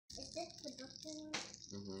this production?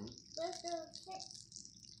 Mm-hmm. Where's the stick?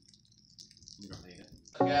 You don't need it.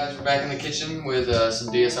 Guys, we're back in the kitchen with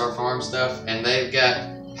some DSR Farms stuff, and they've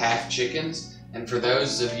got half chickens. And for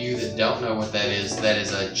those of you that don't know what that is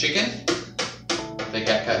a chicken that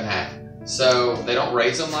got cut in half. So they don't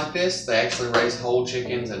raise them like this. They actually raise whole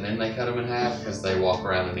chickens and then they cut them in half because they walk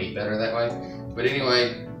around and eat better that way. But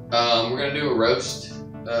anyway, we're gonna do a roast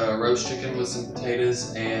chicken with some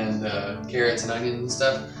potatoes and carrots and onions and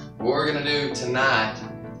stuff. What we're gonna do tonight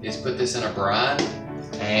is put this in a brine.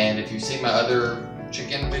 And if you've seen my other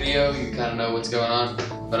chicken video, you kind of know what's going on.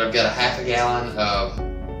 But I've got a half a gallon of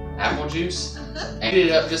apple juice. And heat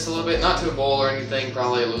it up just a little bit, not to a boil or anything,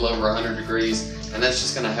 probably a little over 100 degrees. And that's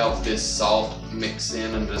just gonna help this salt mix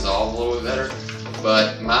in and dissolve a little bit better.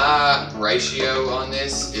 But my ratio on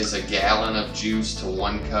this is a gallon of juice to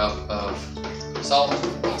 1 cup of salt.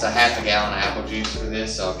 It's a half a gallon of apple juice for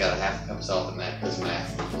this, so I've got a half a cup of salt in that because of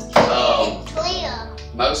math.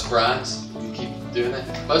 Most brines, you keep doing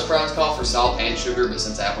that. Most brines call for salt and sugar, but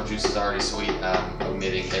since apple juice is already sweet, I'm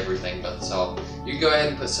omitting everything but the salt. You can go ahead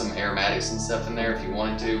and put some aromatics and stuff in there if you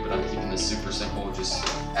wanted to, but I'm keeping this super simple, just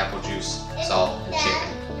apple juice, salt, and chicken.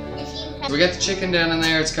 So we got the chicken down in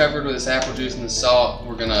there, it's covered with this apple juice and the salt.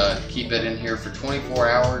 We're gonna keep it in here for 24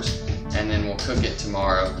 hours and then we'll cook it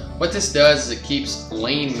tomorrow. What this does is it keeps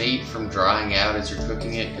lean meat from drying out as you're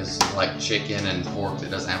cooking it, because like chicken and pork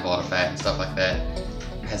that doesn't have a lot of fat and stuff like that,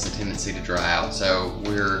 it has a tendency to dry out. So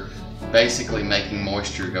we're basically making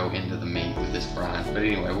moisture go into the meat with this brine. But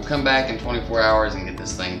anyway, we'll come back in 24 hours and get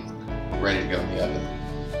this thing ready to go in the oven.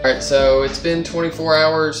 Alright, so it's been 24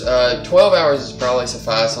 hours. 12 hours is probably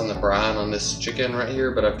suffice on the brine on this chicken right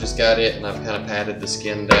here, but I've just got it and I've kind of patted the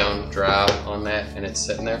skin down dry on that and it's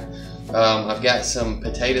sitting there. I've got some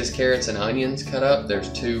potatoes, carrots, and onions cut up.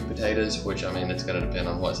 There's 2 potatoes, which I mean, it's going to depend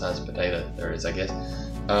on what size potato there is, I guess.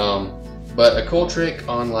 But a cool trick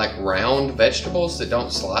on like round vegetables that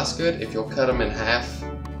don't slice good, if you'll cut them in half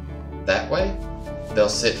that way, they'll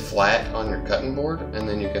sit flat on your cutting board and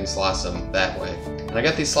then you can slice them that way. And I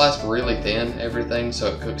got these sliced really thin, everything,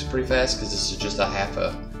 so it cooks pretty fast because this is just a half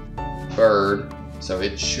a bird, so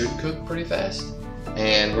it should cook pretty fast.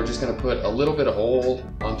 And we're just going to put a little bit of oil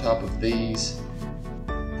on top of these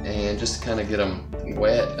and just to kind of get them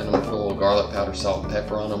wet, and I'm going to put a little garlic powder, salt, and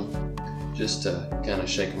pepper on them just to kind of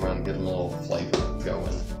shake them around and get them a little flavor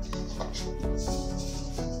going.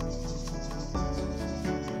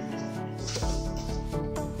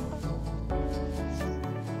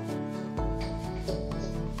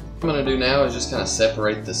 What I'm going to do now is just kind of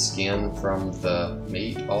separate the skin from the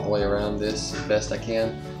meat all the way around this as best I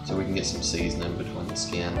can so we can get some seasoning between the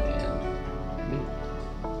skin and meat.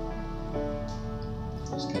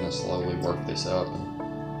 Just kind of slowly work this up and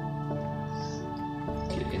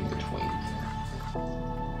get in between.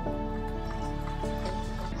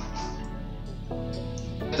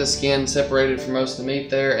 Got the skin separated from most of the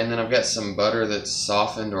meat there, and then I've got some butter that's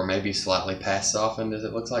softened or maybe slightly past softened as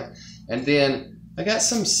it looks like. And then I got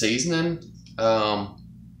some seasoning, and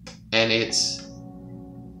it's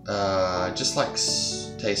just like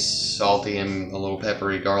tastes salty and a little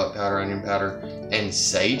peppery, garlic powder, onion powder, and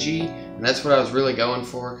sagey. And that's what I was really going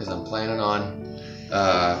for because I'm planning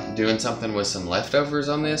on doing something with some leftovers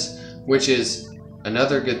on this, which is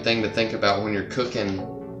another good thing to think about when you're cooking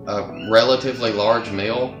a relatively large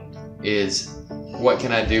meal is what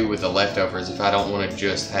can I do with the leftovers if I don't want to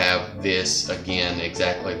just have this again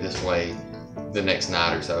exactly this way the next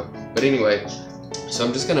night or so. But anyway, so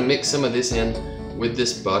I'm just going to mix some of this in with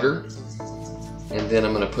this butter, and then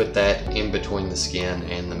I'm going to put that in between the skin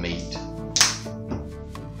and the meat.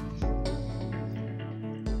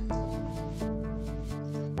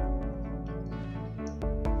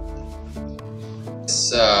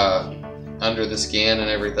 It's under the skin and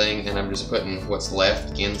everything, and I'm just putting what's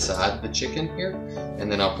left inside the chicken here,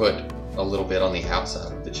 and then I'll put a little bit on the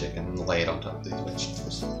outside of the chicken and lay it on top of these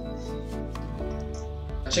vegetables.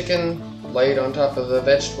 Chicken laid on top of the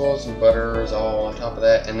vegetables and butter is all on top of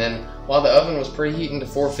that, and then while the oven was preheating to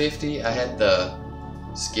 450, I had the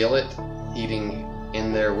skillet heating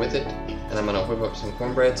in there with it, and I'm going to whip up some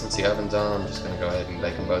cornbread. Since the oven's on, I'm just going to go ahead and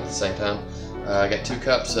bake them both at the same time. I got 2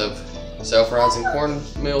 cups of self-rising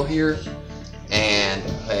cornmeal here and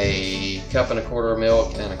a cup and a quarter of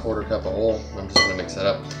milk and a quarter cup of oil. I'm just going to mix that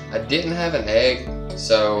up. I didn't have an egg,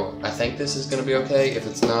 so I think this is going to be okay. If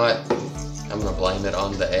it's not, I'm going to blame it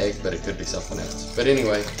on the egg, but it could be something else. But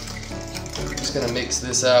anyway, I'm just going to mix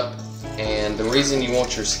this up. And the reason you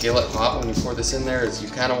want your skillet hot when you pour this in there is you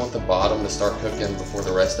kind of want the bottom to start cooking before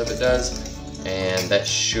the rest of it does. And that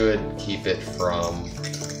should keep it from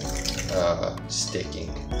sticking.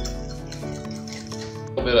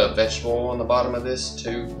 A little bit of vegetable oil on the bottom of this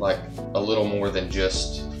too, like a little more than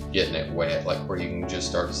just getting it wet, like where you can just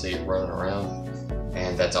start to see it running around.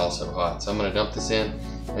 And that's also hot. So I'm gonna dump this in,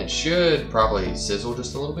 and it should probably sizzle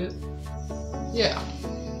just a little bit. Yeah.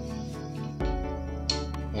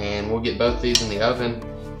 And we'll get both these in the oven.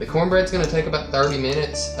 The cornbread's gonna take about 30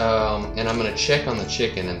 minutes, and I'm gonna check on the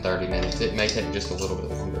chicken in 30 minutes. It may take just a little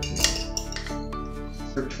bit longer.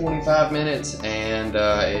 For 25 minutes, and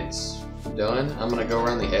it's done. I'm gonna go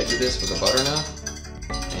around the edge of this with a butter knife,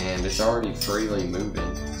 and it's already freely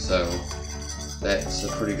moving, so that's a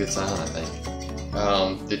pretty good sign, I think.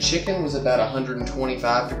 The chicken was about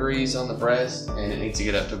 125 degrees on the breast, and it needs to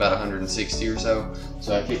get up to about 160 or so.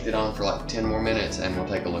 So I kicked it on for like 10 more minutes, and we'll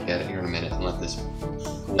take a look at it here in a minute and let this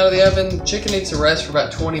cool out of the oven. Chicken needs to rest for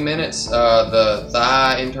about 20 minutes. The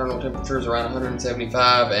thigh internal temperature is around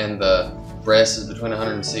 175, and the breast is between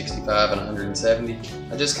 165 and 170.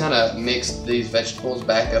 I just kind of mixed these vegetables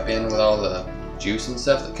back up in with all the juice and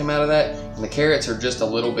stuff that come out of that. And the carrots are just a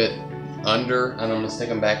little bit under, and I'm gonna stick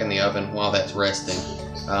them back in the oven while that's resting.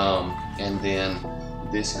 And then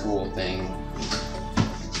this cool thing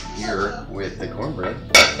here with the cornbread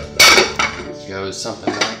goes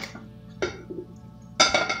something like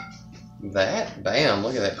that. Bam,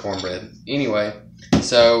 look at that cornbread. Anyway,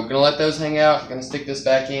 so gonna let those hang out, gonna stick this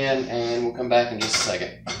back in, and we'll come back in just a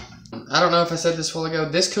second. I don't know if I said this a while ago,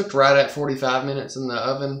 this cooked right at 45 minutes in the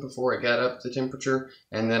oven before it got up to temperature,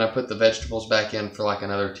 and then I put the vegetables back in for like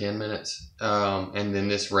another 10 minutes, and then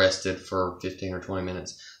this rested for 15 or 20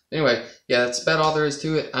 minutes. Anyway, yeah, that's about all there is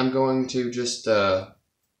to it. I'm going to just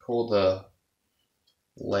pull the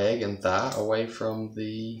leg and thigh away from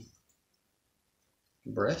the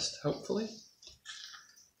breast, hopefully.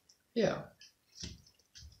 Yeah,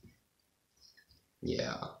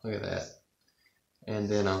 look at that. And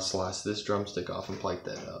then I'll slice this drumstick off and plate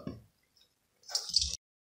that up.